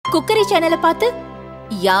Cookery சேனலை பார்த்து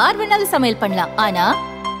யார் வேணாலும் சமையல் பண்ணலாம். ஆனா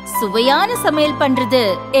சுவையான சமையல் பண்றது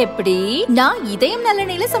எப்படி? நான் இதயம்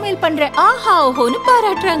நல்லெண்ணெயில சமையல் பண்றேன். ஆஹா ஓஹோன்னு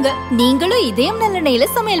பாராட்டுறாங்க. நீங்களும் இதயம் நல்லெண்ணெயில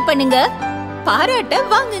சமையல் பண்ணுங்க, பாராட்ட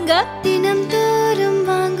வாங்குங்க. தினம் தோறும்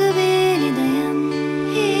வாங்குவே இதயம்.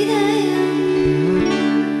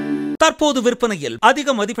 தற்போது விற்பனையில்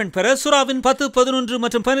அதிக மதிப்பெண் பெற சுறாவின் 10, 11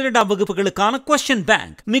 மற்றும் 12ஆம் வகுப்புகளுக்கான கொஸ்டின்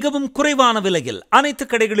பேங்க் மிகவும் குறைவான விலையில் அனைத்து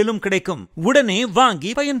கடைகளிலும் கிடைக்கும். உடனே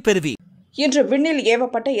வாங்கி பயன்பெறுவி. இன்று விண்ணில்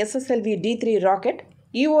ஏவப்பட்ட Sslv D3 ராக்கெட்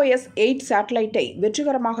EOS 8 சேட்டலைட்டை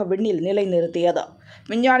வெற்றிகரமாக விண்ணில் நிலைநிறுத்தியது.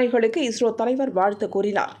 விஞ்ஞானிகளுக்கு இஸ்ரோ தலைவர் வாழ்த்து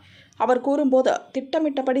கூறினார். அவர் கூறும்போது,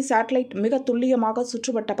 திட்டமிட்டபடி சேட்டலைட் மிக துல்லியமாக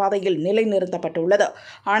சுற்றுவட்ட பாதையில் நிலைநிறுத்தப்பட்டுள்ளது.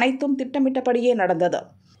 அனைத்தும் திட்டமிட்டபடியே நடந்தது.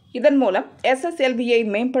 இதன் மூலம் SSLVயை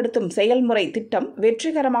மேம்படுத்தும் செயல்முறை திட்டம்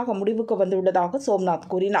வெற்றிகரமாக முடிவுக்கு வந்துள்ளதாக சோம்நாத்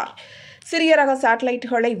கூறினார். சிறிய ரக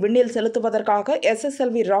சேட்டலைட்டுகளை விண்ணில் செலுத்துவதற்காக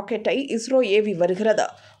SSLV ராக்கெட்டை இஸ்ரோ ஏவி வருகிறது.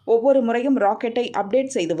 ஒவ்வொரு முறையும் ராக்கெட்டை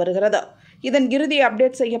அப்டேட் செய்து வருகிறது. இதன் இறுதி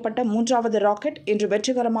அப்டேட் செய்யப்பட்ட 3வது ராக்கெட் இன்று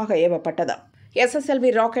வெற்றிகரமாக ஏவப்பட்டது.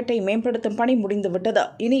 SSLV ராக்கெட்டை மேம்படுத்தும் பணி முடிந்துவிட்டது.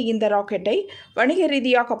 இனி இந்த ராக்கெட்டை வணிக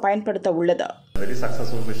ரீதியாக பயன்படுத்த உள்ளது.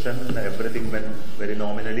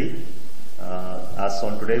 As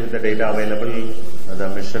on today, with the data available, the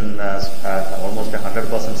mission has almost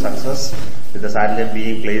 100% success, with the satellite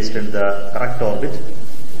being placed in the correct orbit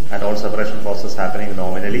and all separation process happening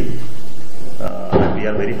nominally. And we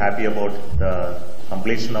are very happy about the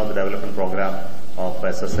completion of the development program of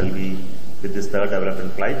SSLV with this third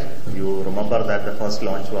development flight. You remember that the first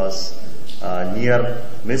launch was near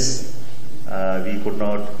miss.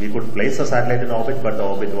 We could place a satellite in orbit, but the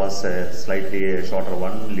orbit was a slightly shorter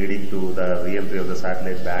one, leading to the re-entry of the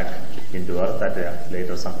satellite back into Earth at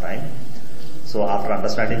later some time. So after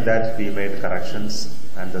understanding that, we made corrections,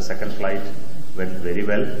 and the second flight went very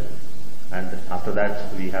well. And after that,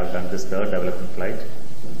 we have done this third development flight.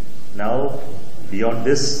 Now, beyond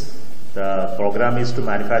this, the program is to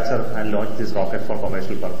manufacture and launch this rocket for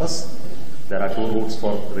commercial purpose. There are 2 routes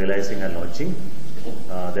for realizing and launching.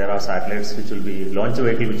 There are satellites which will be launch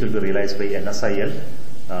vehicle which will be realized by NSIL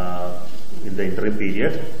in the interim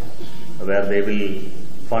period, where they will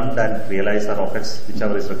fund and realize the rockets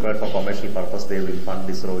whichever is required for commercial purpose. They will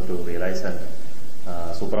fund ISRO to realize and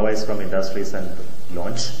supervise from industries and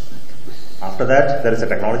launch. After that, there is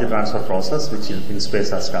a technology transfer process which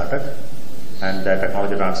InSpace has started, and the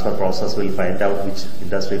technology transfer process will find out which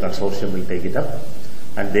industry consortium will take it up,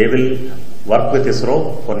 and they will work with ISRO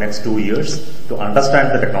for next 2 years to understand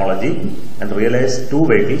the technology and realize 2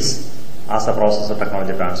 vehicles as a process of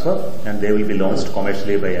technology transfer, and they will be launched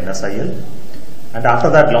commercially by NSIL. And after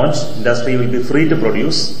that launch, industry will be free to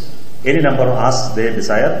produce any number as they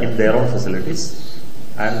desire in their own facilities,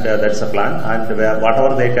 and that's a plan. And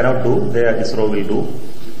whatever they cannot do, ISRO will do.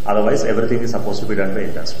 Otherwise, everything is supposed to be done by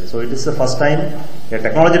industry. So it is the first time a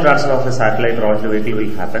technology transfer of a satellite launch vehicle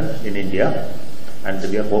will happen in India. And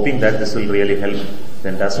we are hoping that this will really help the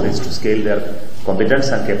industries to scale their competence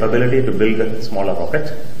and capability to build a smaller rocket.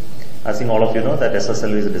 I think all of you know that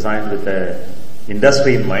SSLV is designed with the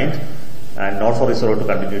industry in mind, and not for ISRO to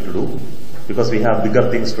continue to do, because we have bigger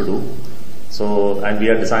things to do. So, and we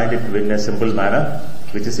have designed it in a simple manner,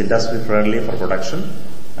 which is industry friendly for production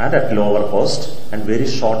and at lower cost and very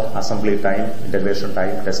short assembly time, integration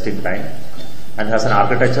time, testing time, and has an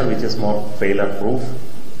architecture which is more failure proof,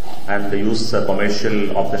 and use commercial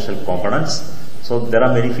off-the-shelf components. So there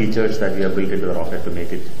are many features that we have built into the rocket to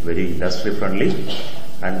make it very industry friendly,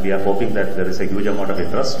 and we are hoping that there is a huge amount of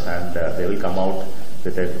interest, and they will come out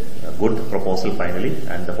with a good proposal finally,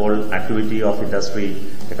 and the whole activity of industry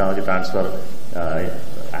technology transfer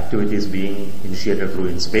activities being initiated through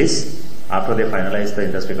InSpace. After they finalize the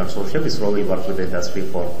industry consortium, ISRO will work with the industry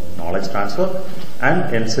for knowledge transfer, and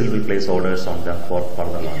NSIL will place orders on them for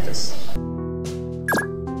further launches.